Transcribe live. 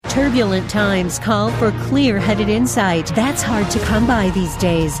Turbulent times call for clear-headed insight. That's hard to come by these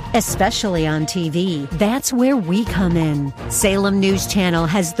days, especially on TV. That's where we come in. Salem News Channel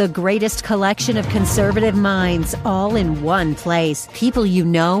has the greatest collection of conservative minds all in one place. People you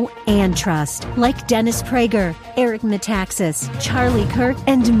know and trust, like Dennis Prager, Eric Metaxas, Charlie Kirk,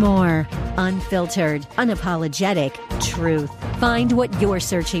 and more. Unfiltered, unapologetic truth. Find what you're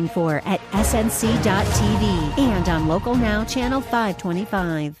searching for at snc.tv and on Local Now, Channel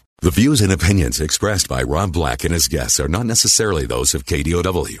 525. The views and opinions expressed by Rob Black and his guests are not necessarily those of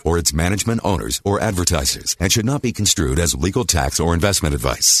KDOW or its management, owners, or advertisers and should not be construed as legal, tax, or investment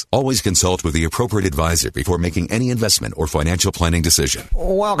advice. Always consult with the appropriate advisor before making any investment or financial planning decision.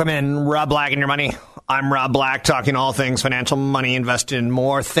 Welcome in, Rob Black and Your Money. I'm Rob Black, talking all things financial, money, investing, and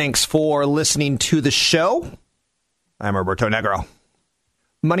more. Thanks for listening to the show. I'm Roberto Negro.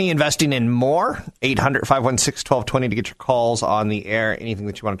 Money, investing, and more. 800-516-1220 to get your calls on the air. Anything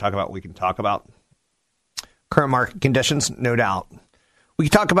that you want to talk about, we can talk about. Current market conditions, no doubt. We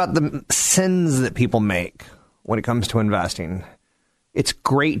can talk about the sins that people make when it comes to investing. It's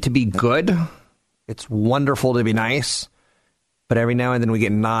great to be good. It's wonderful to be nice. But every now and then we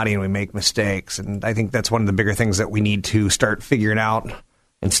get naughty and we make mistakes. And I think that's one of the bigger things that we need to start figuring out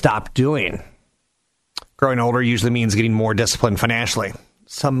and stop doing. Growing older usually means getting more disciplined financially.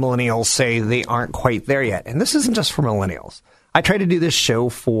 Some millennials say they aren't quite there yet. And this isn't just for millennials. I try to do this show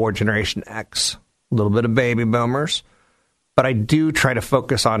for Generation X, a little bit of baby boomers. But I do try to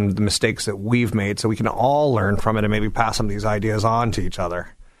focus on the mistakes that we've made so we can all learn from it and maybe pass some of these ideas on to each other.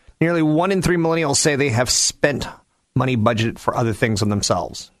 Nearly 1 in 3 millennials say they have spent money budgeted for other things than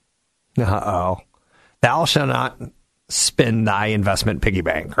themselves. Uh-oh. Thou shalt not spend thy investment piggy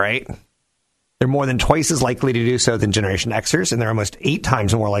bank, right? They're more than twice as likely to do so than Generation Xers, and they're almost 8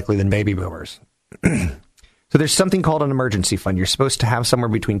 times more likely than baby boomers. So there's something called an emergency fund. You're supposed to have somewhere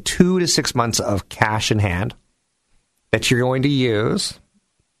between 2 to 6 months of cash in hand that you're going to use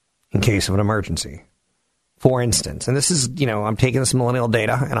in case of an emergency. For instance, and this is, I'm taking this millennial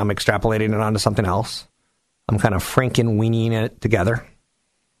data and I'm extrapolating it onto something else. I'm kind of Frankenweenieing it together,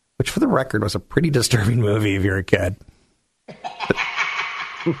 which for the record was a pretty disturbing movie if you're a kid.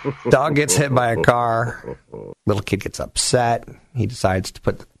 Dog gets hit by a car. Little kid gets upset. He decides to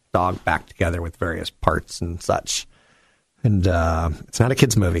put the dog back together with various parts and such. And it's not a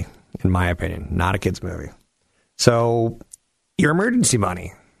kid's movie, in my opinion. Not a kid's movie. So your emergency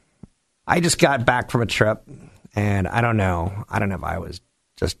money. I just got back from a trip, and I don't know if I was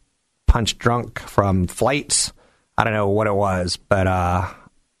just punch drunk from flights. I don't know what it was, but I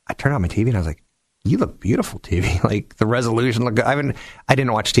turned on my TV, and I was like, you look beautiful, TV. Like, the resolution looked good. I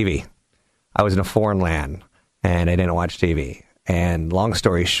didn't watch TV. I was in a foreign land, and I didn't watch TV. And long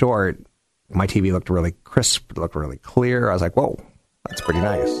story short, my TV looked really crisp. It looked really clear. I was like, whoa, that's pretty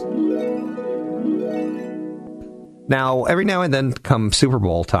nice. Now, every now and then come Super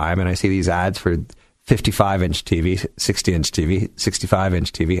Bowl time, and I see these ads for 55-inch TV, 60-inch TV,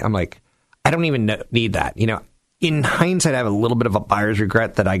 65-inch TV. I'm like, I don't even need that. In hindsight, I have a little bit of a buyer's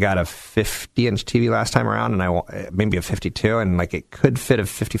regret that I got a 50-inch TV last time around, and maybe a 52, and it could fit a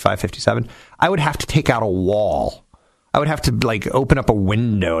 55, 57. I would have to take out a wall. I would have to open up a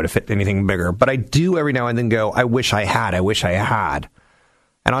window to fit anything bigger. But I do every now and then go, I wish I had. And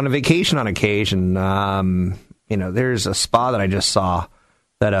on a vacation on occasion, there's a spa that I just saw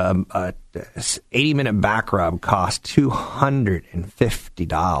that a 80-minute back rub cost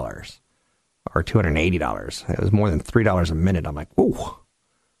 $250. Or $280. It was more than $3 a minute. I'm like, whoa,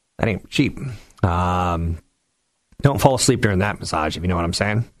 that ain't cheap. Don't fall asleep during that massage, if you know what I'm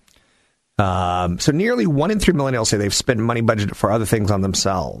saying. So nearly 1 in 3 millennials say they've spent money budgeted for other things on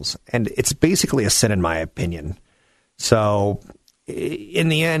themselves. And it's basically a sin, in my opinion. So in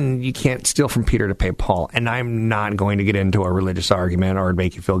the end, you can't steal from Peter to pay Paul. And I'm not going to get into a religious argument or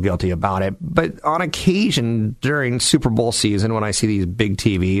make you feel guilty about it. But on occasion, during Super Bowl season, when I see these big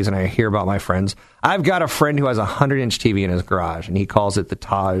TVs and I hear about my friends, I've got a friend who has a 100-inch TV in his garage, and he calls it the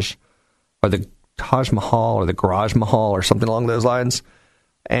Taj Mahal or the Garage Mahal or something along those lines.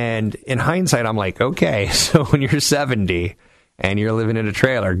 And in hindsight, I'm like, okay, so when you're 70 and you're living in a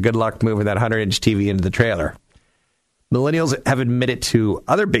trailer, good luck moving that 100-inch TV into the trailer. Millennials have admitted to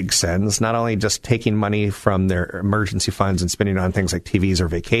other big sins, not only just taking money from their emergency funds and spending it on things like TVs or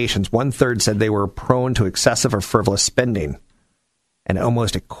vacations. 1/3 said they were prone to excessive or frivolous spending. And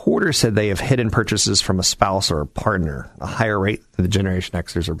almost 1/4 said they have hidden purchases from a spouse or a partner, a higher rate than the Generation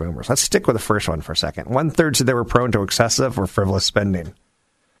Xers or Boomers. Let's stick with the first one for a second. 1/3 said they were prone to excessive or frivolous spending.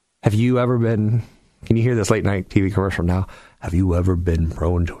 Have you ever been, can you hear this late night TV commercial now? Have you ever been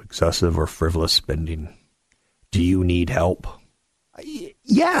prone to excessive or frivolous spending? Do you need help?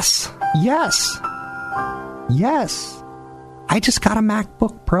 Yes. I just got a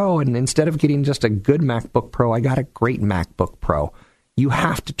MacBook Pro, and instead of getting just a good MacBook Pro, I got a great MacBook Pro. You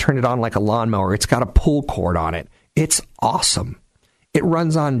have to turn it on like a lawnmower. It's got a pull cord on it. It's awesome. It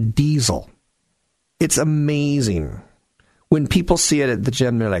runs on diesel. It's amazing. When people see it at the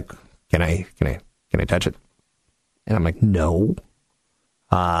gym, they're like, can I touch it? And I'm like, no.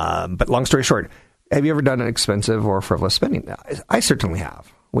 But long story short, have you ever done an expensive or frivolous spending? I certainly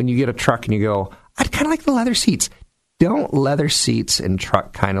have. When you get a truck and you go, I'd kind of like the leather seats. Don't leather seats and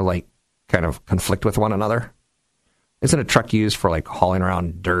truck kind of conflict with one another? Isn't a truck used for like hauling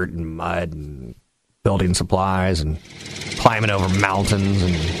around dirt and mud and building supplies and climbing over mountains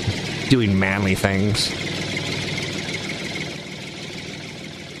and doing manly things?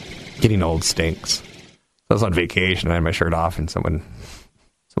 Getting old stinks. I was on vacation and I had my shirt off and someone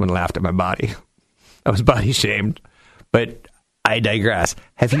laughed at my body. I was body shamed. But I digress.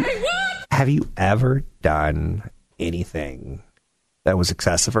 Have you ever done anything that was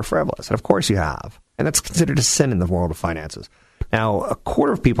excessive or frivolous? And of course you have. And that's considered a sin in the world of finances. Now, a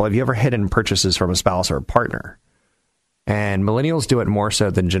quarter of people, have you ever hidden purchases from a spouse or a partner? And millennials do it more so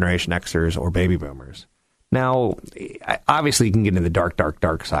than Generation Xers or baby boomers. Now, obviously you can get into the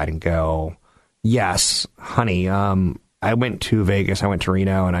dark side and go, yes, honey, I went to Vegas, I went to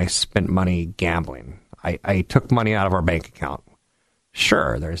Reno, and I spent money gambling. I took money out of our bank account.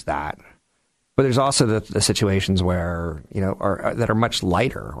 Sure, there's that. But there's also the situations where, that are much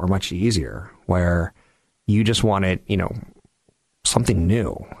lighter or much easier, where you just wanted, something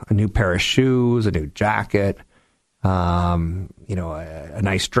new, a new pair of shoes, a new jacket, a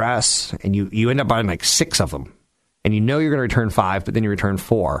nice dress, and you end up buying like 6 of them. And you're going to return 5, but then you return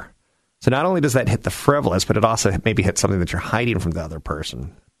 4. So not only does that hit the frivolous, but it also maybe hits something that you're hiding from the other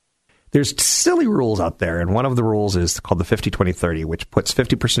person. There's silly rules out there, and one of the rules is called the 50-20-30, which puts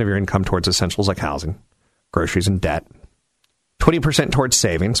 50% of your income towards essentials like housing, groceries, and debt, 20% towards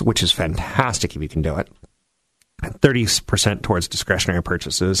savings, which is fantastic if you can do it, and 30% towards discretionary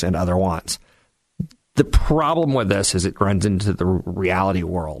purchases and other wants. The problem with this is it runs into the reality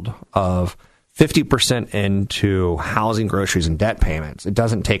world of 50% into housing, groceries, and debt payments. It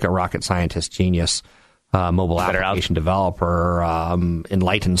doesn't take a rocket scientist genius mobile application developer,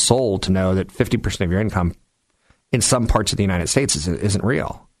 enlightened soul to know that 50% of your income in some parts of the United States isn't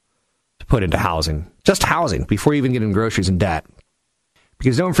real to put into housing. Just housing before you even get into groceries and debt.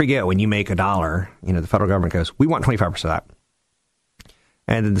 Because don't forget, when you make $1, the federal government goes, we want 25% of that.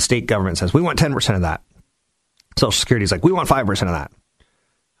 And then the state government says, we want 10% of that. Social Security is like, we want 5% of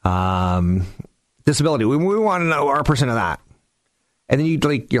that. Disability, we want to know our percent of that. And then you're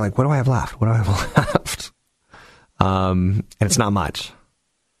like, what do I have left? What do I have left? And it's not much.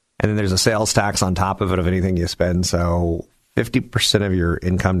 And then there's a sales tax on top of it of anything you spend. So 50% of your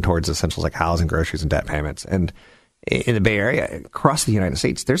income towards essentials like housing, groceries, and debt payments. And in the Bay Area, across the United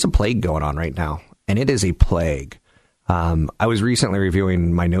States, there's a plague going on right now. And it is a plague. I was recently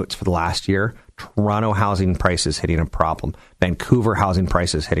reviewing my notes for the last year. Toronto housing prices hitting a problem. Vancouver housing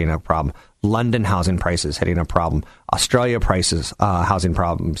prices hitting a problem. London housing prices hitting a problem. Australia prices, housing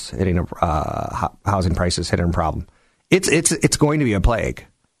prices hitting a problem. It's going to be a plague.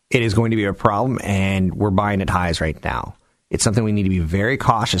 It is going to be a problem, and we're buying at highs right now. It's something we need to be very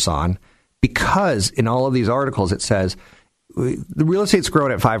cautious on, because in all of these articles it says the real estate's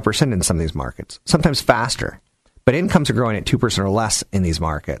growing at 5% in some of these markets, sometimes faster, but incomes are growing at 2% or less in these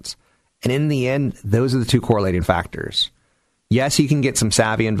markets. And in the end, those are the two correlating factors. Yes, you can get some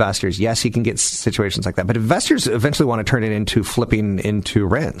savvy investors. Yes, you can get situations like that. But investors eventually want to turn it into flipping into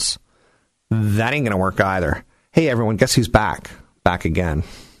rents. That ain't going to work either. Hey, everyone, guess who's back? Back again.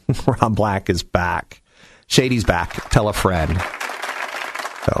 Rob Black is back. Shady's back. Tell a friend.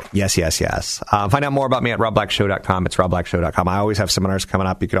 So, yes. Find out more about me at robblackshow.com. It's robblackshow.com. I always have seminars coming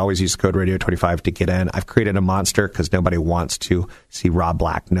up. You could always use the code radio25 to get in. I've created a monster because nobody wants to see Rob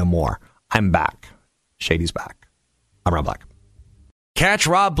Black no more. I'm back. Shady's back. I'm Rob Black. Catch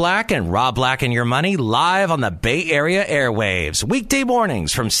Rob Black and Rob Black and Your Money live on the Bay Area airwaves, weekday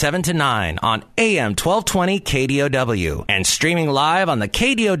mornings from 7 to 9 on AM 1220 KDOW and streaming live on the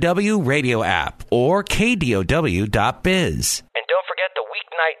KDOW radio app or KDOW.biz. And don't forget the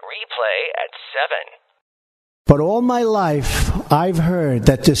weeknight replay at 7. But all my life, I've heard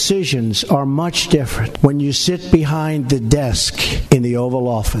that decisions are much different when you sit behind the desk in the Oval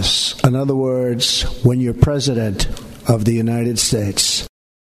Office. In other words, when you're president of the United States.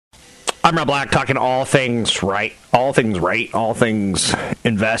 I'm Rob Black, talking all things right, all things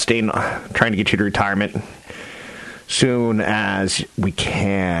investing, trying to get you to retirement soon as we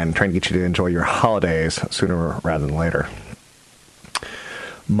can, trying to get you to enjoy your holidays sooner rather than later.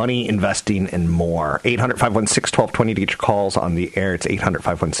 money, investing, and more. 800-516-1220 to get your calls on the air. It's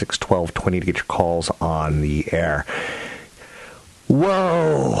 800-516-1220 to get your calls on the air.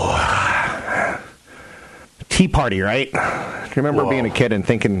 Whoa. Tea party, right? Do you remember being a kid and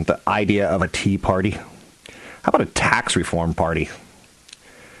thinking the idea of a tea party? How about a tax reform party?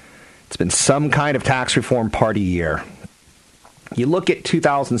 It's been some kind of tax reform party year. You look at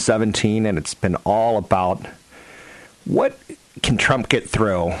 2017, and it's been all about what can Trump get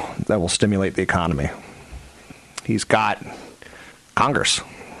through that will stimulate the economy. He's got Congress.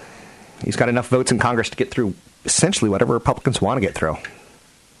 He's got enough votes in Congress to get through essentially whatever Republicans want to get through.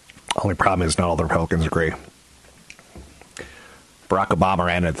 Only problem is not all the Republicans agree. Barack Obama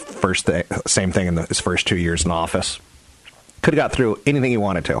ran the same thing in his first 2 years in office. Could have got through anything he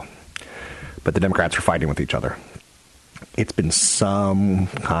wanted to. But the Democrats were fighting with each other. It's been some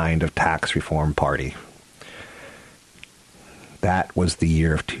kind of tax reform party. That was the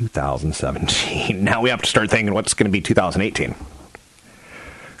year of 2017. Now we have to start thinking what's going to be 2018.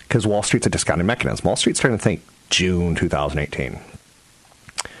 Because Wall Street's a discounting mechanism. Wall Street's starting to think June 2018.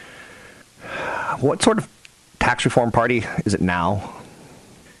 What sort of tax reform party is it now?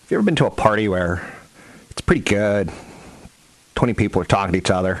 Have you ever been to a party where it's pretty good? 20 people are talking to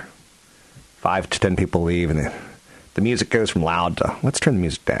each other. 5 to 10 people leave, and the music goes from loud to, let's turn the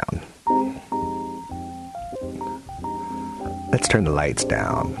music down. Let's turn the lights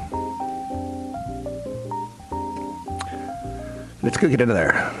down. Let's go get into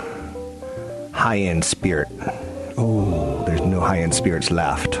their high-end spirit. Oh, there's no high-end spirits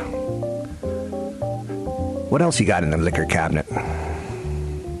left. What else you got in the liquor cabinet?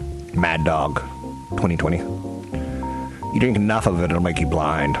 Mad Dog 2020. You drink enough of it, it'll make you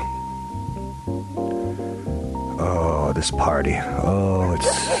blind. Oh, this party. Oh,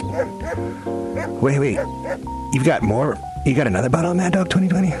 it's... Wait. You've got more? You got another bottle of Mad Dog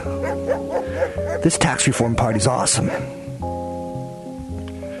 2020? This tax reform party's awesome.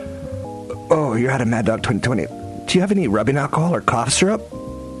 Oh, you're out of Mad Dog 2020. Do you have any rubbing alcohol or cough syrup?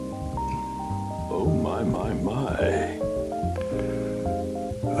 Oh, my.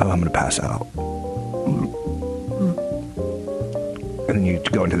 Oh, I'm going to pass out. And then you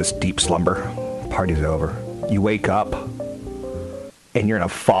go into this deep slumber. Party's over. You wake up, and you're in a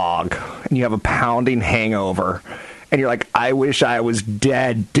fog, and you have a pounding hangover, and you're like, I wish I was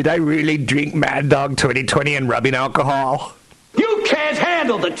dead. Did I really drink Mad Dog 2020 and rubbing alcohol? You can't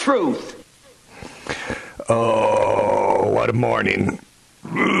handle the truth. Oh, what a morning.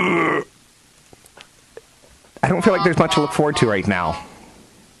 I don't feel like there's much to look forward to right now.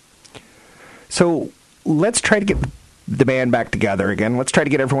 So let's try to get the band back together again. Let's try to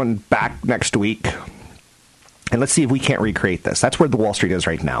get everyone back next week. And let's see if we can't recreate this. That's where the Wall Street is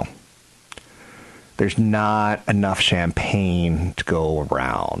right now. There's not enough champagne to go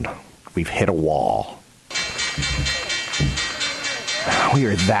around. We've hit a wall. We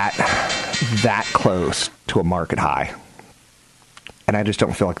are that close to a market high. And I just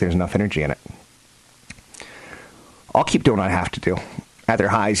don't feel like there's enough energy in it. I'll keep doing what I have to do. At their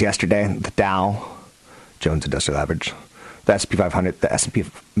highs yesterday, the Dow, Jones Industrial Average, the S&P 500, the S&P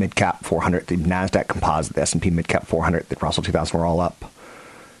Mid-Cap 400, the NASDAQ Composite, the S&P Mid-Cap 400, the Russell 2000 were all up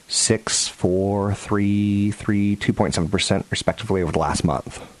 6, 4, 3, 2.7% respectively over the last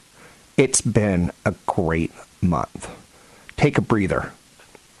month. It's been a great month. Take a breather.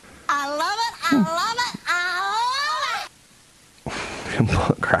 I love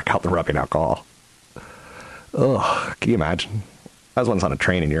it. Crack out the rubbing alcohol. Ugh, can you imagine? I was once on a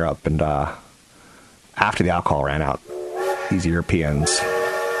train in Europe, and after the alcohol ran out, these Europeans,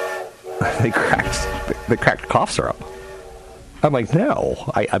 they cracked cough syrup. I'm like, no,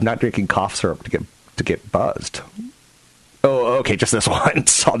 I'm not drinking cough syrup to get buzzed. Oh, okay, just this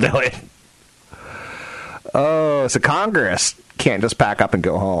once, I'll do it. Oh, so Congress can't just pack up and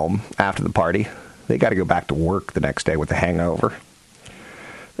go home after the party. They got to go back to work the next day with a hangover.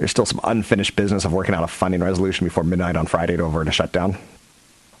 There's still some unfinished business of working out a funding resolution before midnight on Friday to avert a shutdown.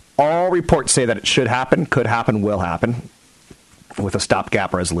 All reports say that it should happen, could happen, will happen, with a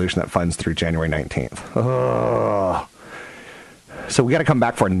stopgap resolution that funds through January 19th. Oh. So we got to come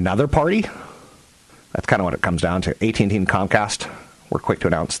back for another party? That's kind of what it comes down to. AT&T and Comcast were quick to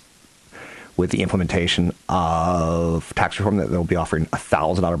announce with the implementation of tax reform that they'll be offering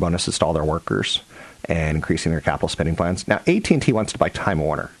 $1,000 bonuses to all their workers and increasing their capital spending plans. Now, AT&T wants to buy Time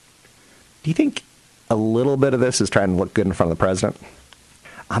Warner. Do you think a little bit of this is trying to look good in front of the president?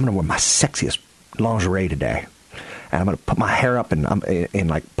 I'm going to wear my sexiest lingerie today, and I'm going to put my hair up in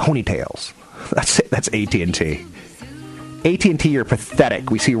like ponytails. That's it. That's AT&T. AT&T, you're pathetic.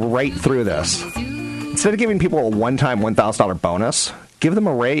 We see right through this. Instead of giving people a one-time $1,000 bonus, Give them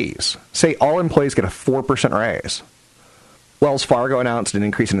a raise. Say all employees get a 4% raise. Wells Fargo announced an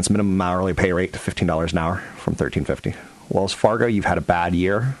increase in its minimum hourly pay rate to $15 an hour from $13.50. Wells Fargo, you've had a bad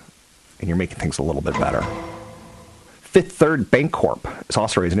year, and you're making things a little bit better. Fifth Third Bancorp is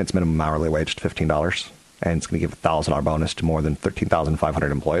also raising its minimum hourly wage to $15, and it's going to give a $1,000 bonus to more than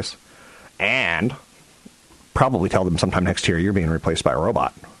 13,500 employees. And probably tell them sometime next year you're being replaced by a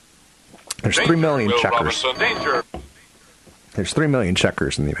robot. There's 3 million checkers. There's 3 million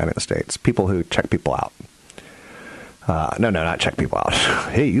checkers in the United States. People who check people out. No, not check people out.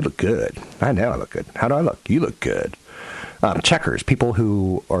 Hey, you look good. I know I look good. How do I look? You look good. Checkers, people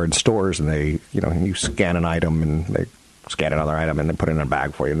who are in stores and they, you scan an item and they scan another item and they put it in a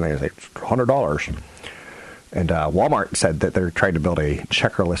bag for you and they say it's $100. And Walmart said that they're trying to build a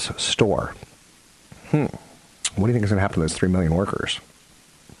checkerless store. What do you think is going to happen to those 3 million workers?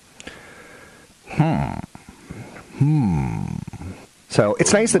 So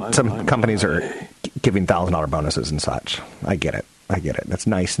it's nice that some companies are giving $1,000 bonuses and such. I get it. That's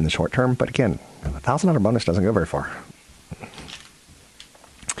nice in the short term. But again, a $1,000 bonus doesn't go very far.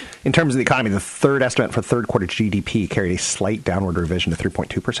 In terms of the economy, the third estimate for third quarter GDP carried a slight downward revision to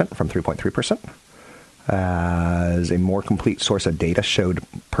 3.2% from 3.3%. As a more complete source of data showed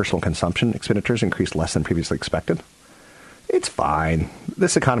personal consumption expenditures increased less than previously expected. It's fine.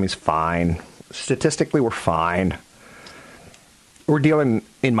 This economy's fine. Statistically, we're fine. We're dealing,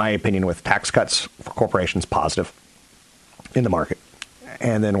 in my opinion, with tax cuts for corporations positive in the market.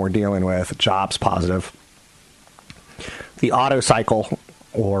 And then we're dealing with jobs positive. The auto cycle,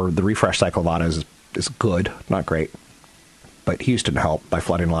 or the refresh cycle of autos, is good, not great. But Houston helped by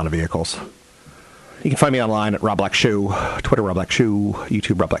flooding a lot of vehicles. You can find me online at Rob Black Show, Twitter Rob Black Show,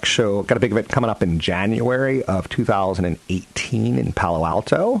 YouTube Rob Black Show. Got a big event coming up in January of 2018 in Palo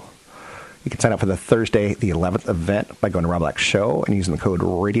Alto. You can sign up for the Thursday, the 11th event by going to Rob Black Show and using the code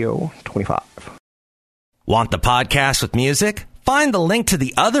RADIO25. Want the podcast with music? Find the link to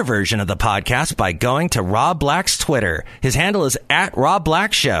the other version of the podcast by going to Rob Black's Twitter. His handle is at Rob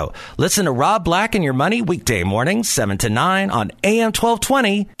Black Show. Listen to Rob Black and Your Money weekday mornings, 7 to 9 on AM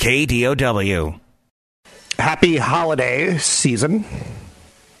 1220 KDOW. Happy holiday season,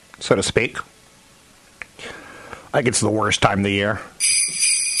 so to speak. I think it's the worst time of the year.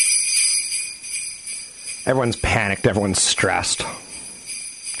 Everyone's panicked. Everyone's stressed.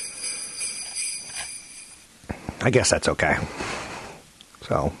 I guess that's okay.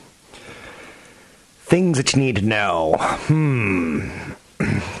 So, things that you need to know.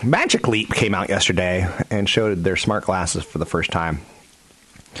 Magic Leap came out yesterday and showed their smart glasses for the first time.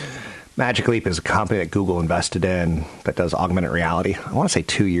 Magic Leap is a company that Google invested in that does augmented reality. I want to say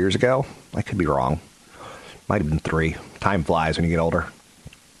 2 years ago. I could be wrong. Might have been 3. Time flies when you get older.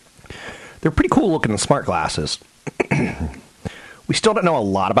 They're pretty cool looking smart glasses. We still don't know a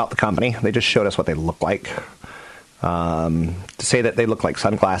lot about the company. They just showed us what they look like. To say that they look like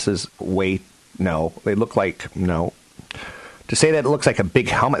sunglasses, no. They look like, no. To say that it looks like a big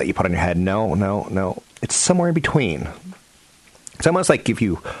helmet that you put on your head, no. It's somewhere in between. It's almost like do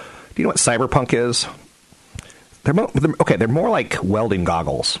you know what cyberpunk is? They're more like welding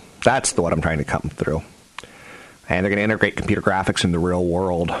goggles. That's what I'm trying to come through. And they're going to integrate computer graphics in the real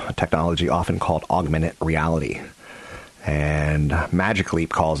world, technology often called augmented reality. And Magic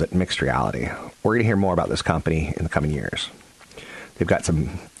Leap calls it mixed reality. We're going to hear more about this company in the coming years. They've got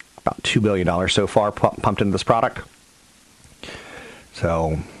about $2 billion so far pumped into this product.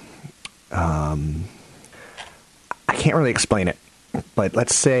 So, I can't really explain it. But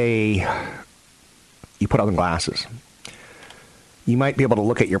let's say you put on the glasses. You might be able to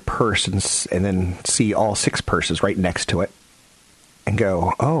look at your purse and then see all 6 purses right next to it and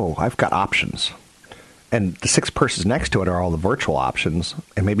go, oh, I've got options. And the 6 purses next to it are all the virtual options,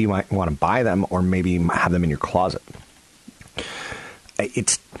 and maybe you might want to buy them or maybe have them in your closet.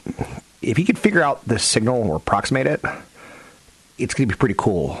 If you could figure out the signal or approximate it, it's going to be pretty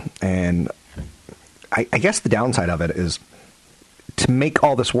cool. And I guess the downside of it is to make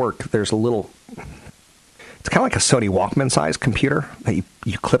all this work, there's it's kind of like a Sony Walkman-sized computer that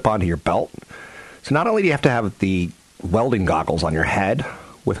you clip onto your belt. So not only do you have to have the welding goggles on your head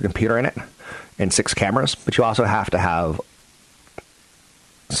with a computer in it and 6 cameras, but you also have to have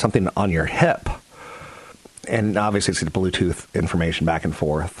something on your hip. And obviously it's Bluetooth information back and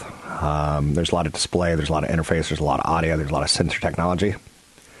forth. There's a lot of display, there's a lot of interface, there's a lot of audio, there's a lot of sensor technology.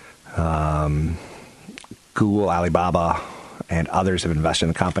 Google, Alibaba, and others have invested in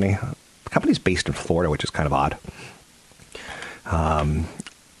the company. The company's based in Florida, which is kind of odd.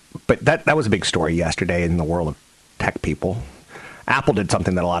 But that was a big story yesterday in the world of tech people. Apple did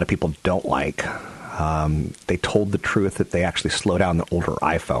something that a lot of people don't like. They told the truth that they actually slow down the older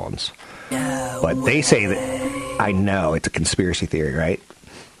iPhones. But they say that, I know, it's a conspiracy theory, right?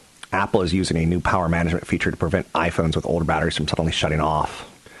 Apple is using a new power management feature to prevent iPhones with older batteries from suddenly shutting off.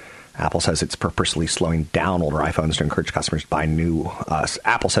 Apple says it's purposely slowing down older iPhones to encourage customers to buy new.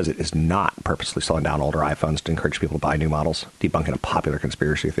 Apple says it is not purposely slowing down older iPhones to encourage people to buy new models, debunking a popular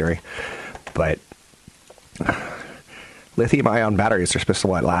conspiracy theory. But lithium-ion batteries are supposed to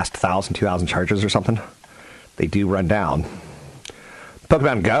last 1,000, 2,000 charges or something. They do run down.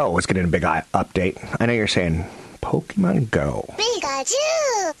 Pokemon Go is getting a big update. I know you're saying, Pokemon Go.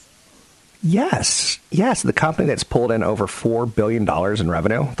 Pikachu! Yes, the company that's pulled in over $4 billion in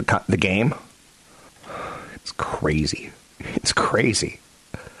revenue, the game. It's crazy. It's crazy.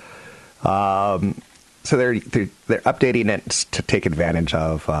 So they're updating it to take advantage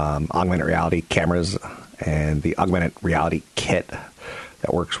of augmented reality cameras and the augmented reality kit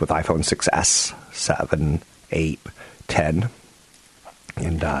that works with iPhone 6s, 7, 8, 10.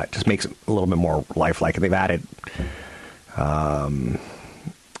 And it just makes it a little bit more lifelike. And they've added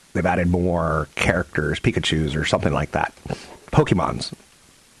more characters, Pikachus or something like that. Pokemons.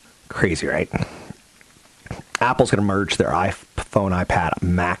 Crazy, right? Apple's going to merge their iPhone, iPad,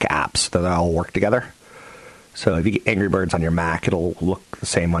 Mac apps so they all work together. So if you get Angry Birds on your Mac, it'll look the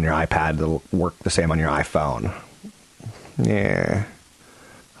same on your iPad. It'll work the same on your iPhone. Yeah.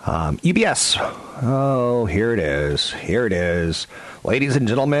 UBS. Oh, here it is. Here it is. Ladies and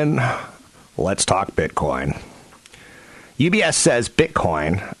gentlemen, let's talk Bitcoin. UBS says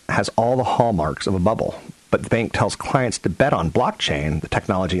Bitcoin has all the hallmarks of a bubble, but the bank tells clients to bet on blockchain, the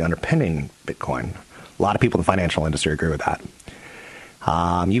technology underpinning Bitcoin. A lot of people in the financial industry agree with that.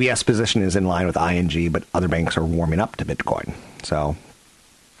 UBS position is in line with ING, but other banks are warming up to Bitcoin. So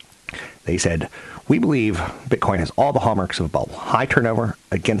they said, we believe Bitcoin has all the hallmarks of a bubble. High turnover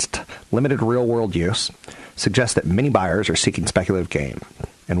against limited real-world use suggests that many buyers are seeking speculative gain.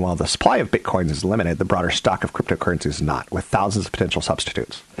 And while the supply of Bitcoin is limited, the broader stock of cryptocurrencies is not, with thousands of potential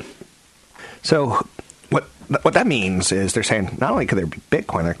substitutes. So what that means is they're saying not only could there be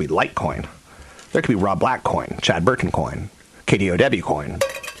Bitcoin, there could be Litecoin. There could be Rob Black coin, Chad Burton coin, KDOW coin.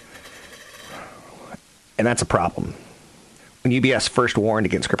 And that's a problem. When UBS first warned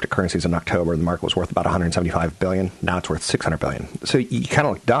against cryptocurrencies in October, the market was worth about $175 billion. Now it's worth $600 billion. So you kind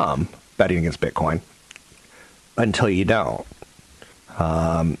of look dumb betting against Bitcoin until you don't.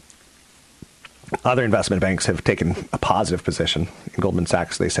 Other investment banks have taken a positive position. In Goldman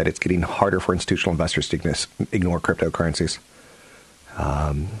Sachs, they said it's getting harder for institutional investors to ignore cryptocurrencies.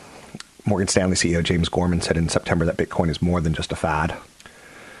 Morgan Stanley CEO James Gorman said in September that Bitcoin is more than just a fad.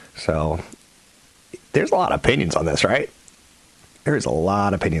 So there's a lot of opinions on this, right? There's a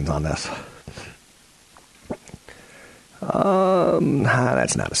lot of opinions on this.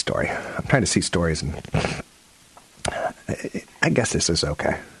 That's not a story. I'm trying to see stories, and I guess this is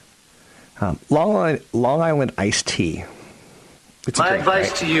okay. Long Island iced tea. My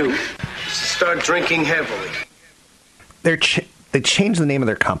advice to you is to start drinking heavily. They changed the name of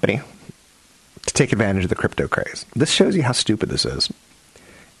their company to take advantage of the crypto craze. This shows you how stupid this is.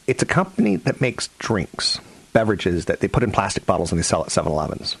 It's a company that makes drinks, beverages that they put in plastic bottles and they sell at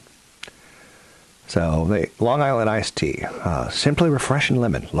 7-Elevens. So, Long Island iced tea, simply refreshing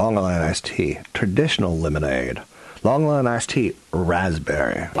lemon, Long Island iced tea, traditional lemonade, Long Island iced tea,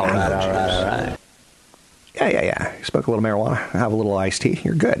 raspberry. All right. Yeah. You smoke a little marijuana, have a little iced tea,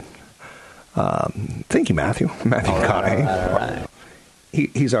 you're good. Thank you, Matthew. Matthew McConaughey. All right.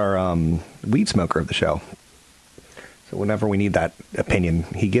 He's our weed smoker of the show. So whenever we need that opinion,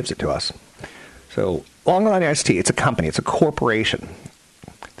 he gives it to us. So Long Island iced tea, it's a company, it's a corporation.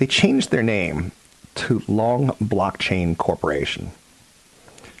 They changed their name to Long Blockchain Corporation.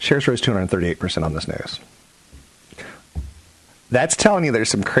 Shares rose 238% on this news. That's telling you there's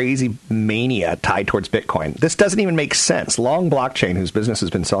some crazy mania tied towards Bitcoin. This doesn't even make sense. Long Blockchain, whose business has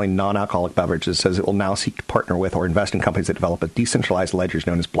been selling non-alcoholic beverages, says it will now seek to partner with or invest in companies that develop a decentralized ledgers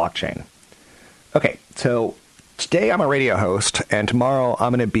known as blockchain. Okay, so today I'm a radio host, and tomorrow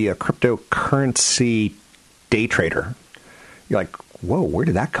I'm going to be a cryptocurrency day trader. You're like, whoa, where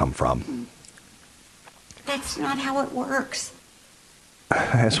did that come from? That's not how it works.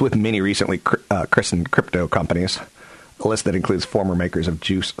 As with many recently christened crypto companies, a list that includes former makers of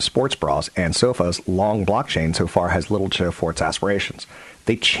Juice sports bras and sofas, Long Blockchain so far has little to show for its aspirations.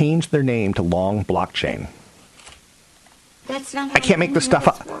 They changed their name to Long Blockchain. That's not how I can't make this stuff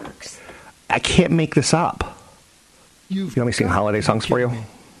up. Works. I can't make this up. You want me to sing holiday songs for you?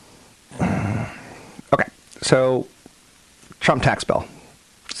 Okay, so Trump tax bill.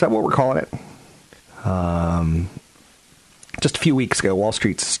 Is that what we're calling it? Just a few weeks ago, Wall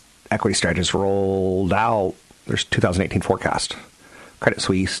Street's equity strategies rolled out their 2018 forecast. Credit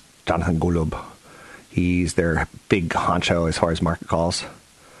Suisse, Jonathan Golub, he's their big honcho as far as market calls.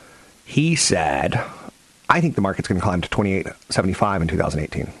 He said, I think the market's going to climb to 28.75 in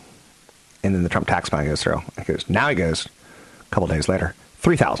 2018. And then the Trump tax plan goes through. Now he goes, a couple days later,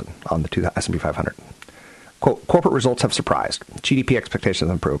 3,000 on the S&P 500. Quote, corporate results have surprised. GDP expectations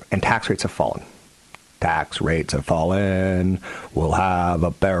have improved, and tax rates have fallen. Tax rates have fallen. We'll have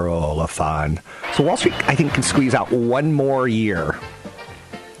a barrel of fun. So Wall Street, I think, can squeeze out one more year.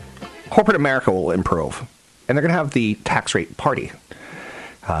 Corporate America will improve, and they're going to have the tax rate party.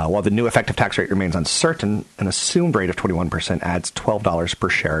 While the new effective tax rate remains uncertain, an assumed rate of 21% adds $12 per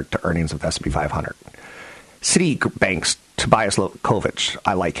share to earnings of the S&P 500. Citibank's Tobias Lutkovich,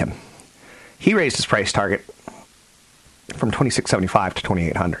 I like him. He raised his price target from $26.75 to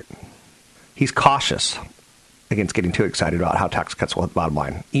 $28.00. He's cautious against getting too excited about how tax cuts will hit the bottom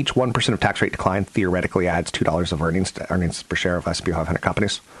line. Each 1% of tax rate decline theoretically adds $2 of earnings to earnings per share of S&P 500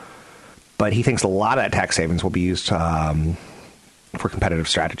 companies. But he thinks a lot of that tax savings will be used for competitive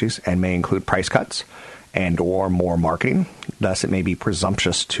strategies and may include price cuts and or more marketing. Thus, it may be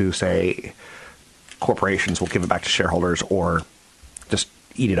presumptuous to say corporations will give it back to shareholders or just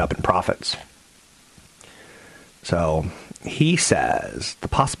eat it up in profits. So he says the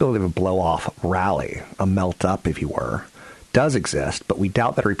possibility of a blow-off rally, a melt-up, if you were, does exist, but we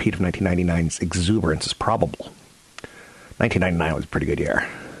doubt that a repeat of 1999's exuberance is probable. 1999 was a pretty good year.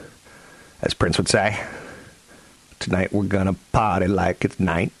 As Prince would say, tonight we're gonna party like it's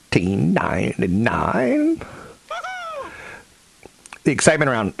 1999. The excitement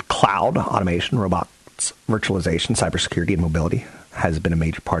around cloud, automation, robots, virtualization, cybersecurity, and mobility has been a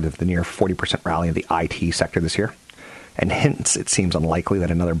major part of the near 40% rally of the IT sector this year. And hence, it seems unlikely that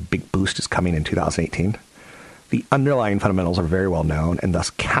another big boost is coming in 2018. The underlying fundamentals are very well known and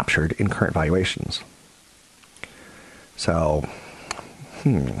thus captured in current valuations. So,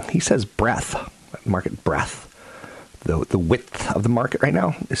 he says market breadth. The width of the market right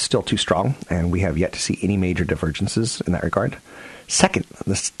now is still too strong, and we have yet to see any major divergences in that regard. Second,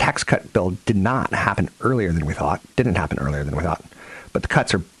 this tax cut bill didn't happen earlier than we thought, but the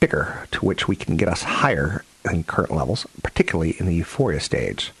cuts are bigger, to which we can get us higher than current levels, particularly in the euphoria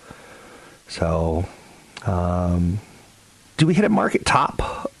stage. So, do we hit a market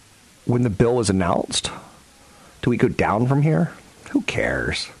top when the bill is announced? Do we go down from here? Who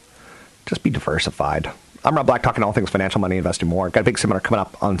cares? Just be diversified. I'm Rob Black, talking all things financial, money, investing, more. Got a big seminar coming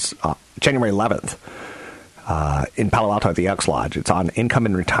up on January 11th in Palo Alto at the Elks Lodge. It's on income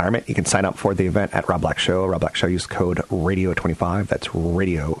and retirement. You can sign up for the event at Rob Black Show. Rob Black Show, use the code RADIO25. That's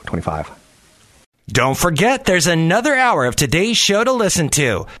RADIO25. Don't forget, there's another hour of today's show to listen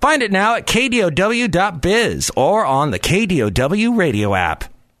to. Find it now at KDOW.biz or on the KDOW radio app.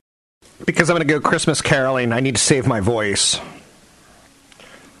 Because I'm going to go Christmas caroling, I need to save my voice.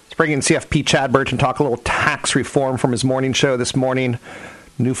 Let's bring in CFP Chad Burton, talk a little tax reform from his morning show this morning.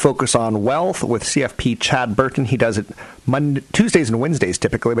 New focus on wealth with CFP Chad Burton. He does it Tuesdays and Wednesdays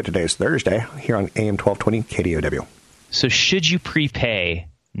typically, but today's Thursday here on AM 1220 KDOW. So should you prepay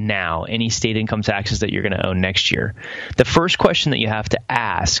now any state income taxes that you're going to owe next year? The first question that you have to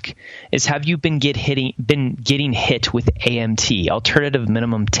ask is, have you been getting hit with AMT, alternative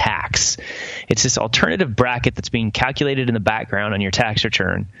minimum tax? It's this alternative bracket that's being calculated in the background on your tax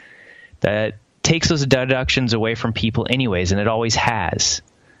return that takes those deductions away from people anyways, and it always has.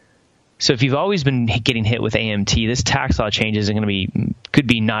 So if you've always been getting hit with AMT, this tax law change could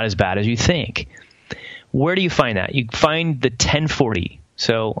be not as bad as you think. Where do you find that? You find the 1040.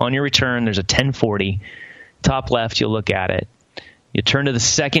 So on your return, there's a 1040. Top left, you'll look at it. You turn to the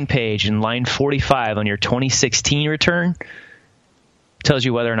second page, and line 45 on your 2016 return tells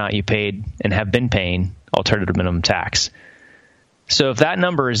you whether or not you paid and have been paying alternative minimum tax. So if that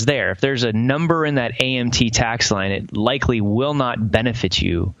number is there, if there's a number in that AMT tax line, it likely will not benefit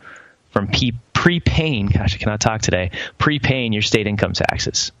you from prepaying. Gosh, I cannot talk today. Prepaying your state income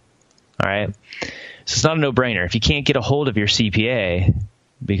taxes. All right. So it's not a no-brainer. If you can't get a hold of your CPA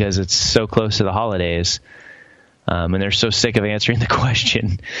because it's so close to the holidays, and they're so sick of answering the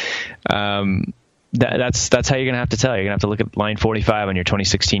question, that's how you're going to have to tell. You're going to have to look at line 45 on your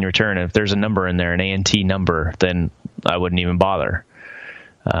 2016 return. And if there's a number in there, an AMT number, then I wouldn't even bother.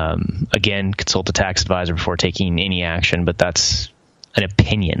 Again, consult a tax advisor before taking any action, but that's an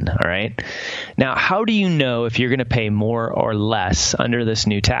opinion, all right? Now, how do you know if you're going to pay more or less under this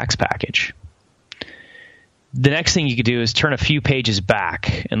new tax package? The next thing you could do is turn a few pages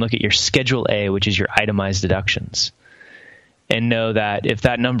back and look at your Schedule A, which is your itemized deductions, and know that if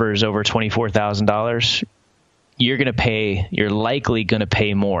that number is over $24,000, you're likely going to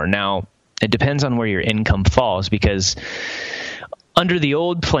pay more. Now, it depends on where your income falls, because under the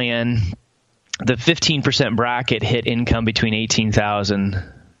old plan, the 15% bracket hit income between $18,000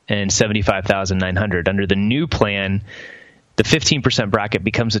 and $75,900. Under the new plan, the 15% bracket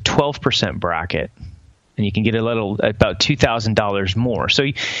becomes a 12% bracket, and you can get about $2,000 more. So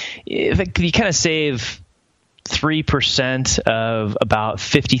if you kind of save 3% of about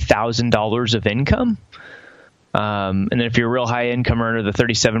 $50,000 of income. And then if you're a real high income earner, the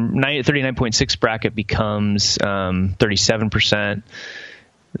 39.6 bracket becomes 37%.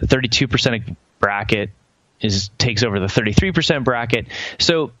 The 32% bracket takes over the 33% bracket.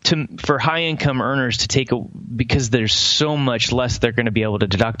 So for high income earners because there's so much less they're going to be able to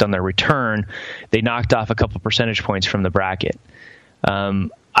deduct on their return, they knocked off a couple percentage points from the bracket.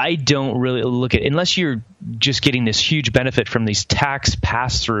 I don't really look at, unless you're just getting this huge benefit from these tax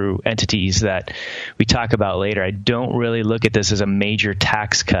pass-through entities that we talk about later, I don't really look at this as a major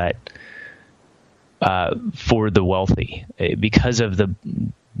tax cut for the wealthy because of the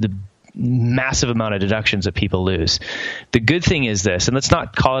massive amount of deductions that people lose. The good thing is this, and let's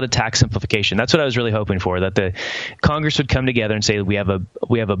not call it a tax simplification. That's what I was really hoping for, that the Congress would come together and say, we have a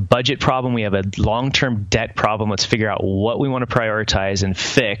budget problem, we have a long-term debt problem. Let's figure out what we want to prioritize and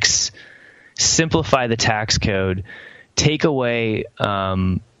fix, simplify the tax code, take away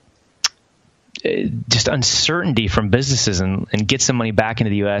just uncertainty from businesses and get some money back into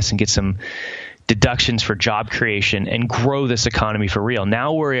the U.S. and get some deductions for job creation and grow this economy for real.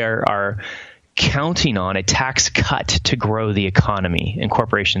 Now we are counting on a tax cut to grow the economy and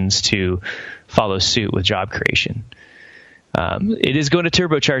corporations to follow suit with job creation. It is going to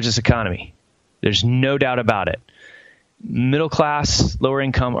turbocharge this economy. There's no doubt about it. Middle class, lower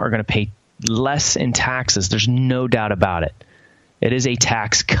income are going to pay less in taxes. There's no doubt about it. It is a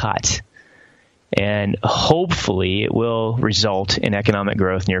tax cut. And hopefully it will result in economic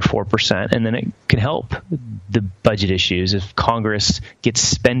growth near 4%, and then it can help the budget issues if Congress gets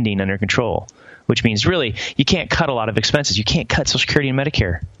spending under control, which means really you can't cut a lot of expenses. You can't cut Social Security and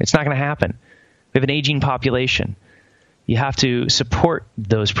Medicare. It's not going to happen. We have an aging population. You have to support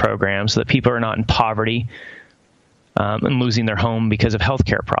those programs so that people are not in poverty and losing their home because of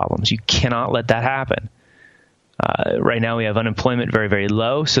healthcare problems. You cannot let that happen. Right now we have unemployment very, very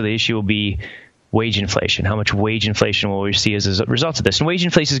low, so the issue will be wage inflation. How much wage inflation will we see as a result of this? And wage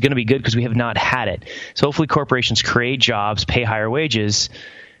inflation is going to be good because we have not had it. So hopefully corporations create jobs, pay higher wages,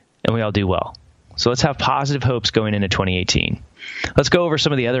 and we all do well. So let's have positive hopes going into 2018. Let's go over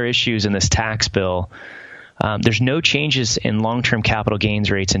some of the other issues in this tax bill. There's no changes in long-term capital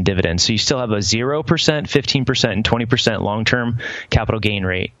gains rates and dividends. So you still have a 0%, 15%, and 20% long-term capital gain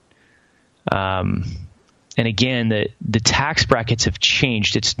rate. And again, the tax brackets have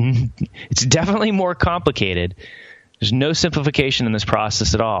changed. It's definitely more complicated. There's no simplification in this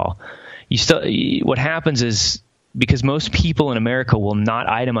process at all. What happens is, because most people in America will not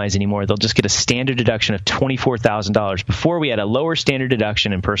itemize anymore, they'll just get a standard deduction of $24,000. Before, we had a lower standard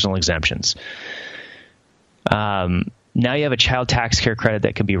deduction and personal exemptions. Now you have a child tax care credit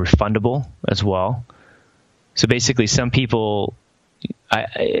that can be refundable as well. So basically, some people,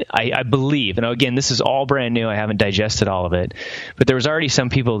 I believe, and again, this is all brand new, I haven't digested all of it, but there was already some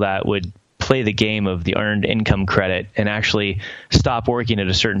people that would play the game of the earned income credit and actually stop working at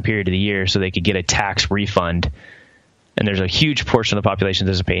a certain period of the year so they could get a tax refund. And there's a huge portion of the population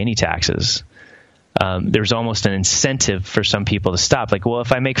that doesn't pay any taxes. There's almost an incentive for some people to stop. Like, well,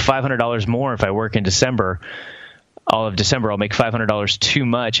 if I make $500 more if I work in December, all of December I'll make $500 too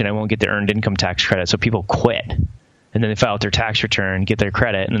much and I won't get the earned income tax credit. So people quit. And then they file out their tax return, get their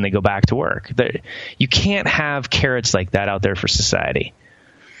credit, and then they go back to work. You can't have carrots like that out there for society.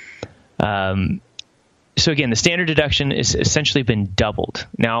 So again, the standard deduction is essentially been doubled.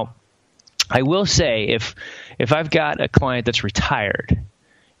 Now, I will say, if I've got a client that's retired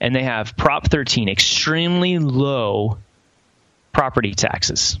and they have Prop 13, extremely low property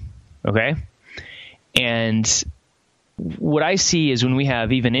taxes, okay? And what I see is when we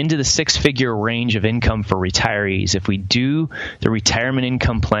have even into the six-figure range of income for retirees, if we do the retirement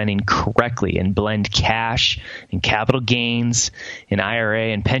income planning correctly and blend cash and capital gains and IRA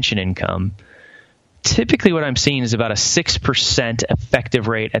and pension income, typically what I'm seeing is about a 6% effective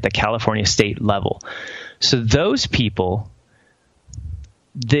rate at the California state level. So those people,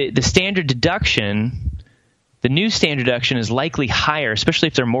 the standard deduction, the new standard deduction is likely higher, especially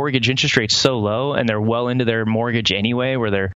if their mortgage interest rate's so low and they're well into their mortgage anyway, where they're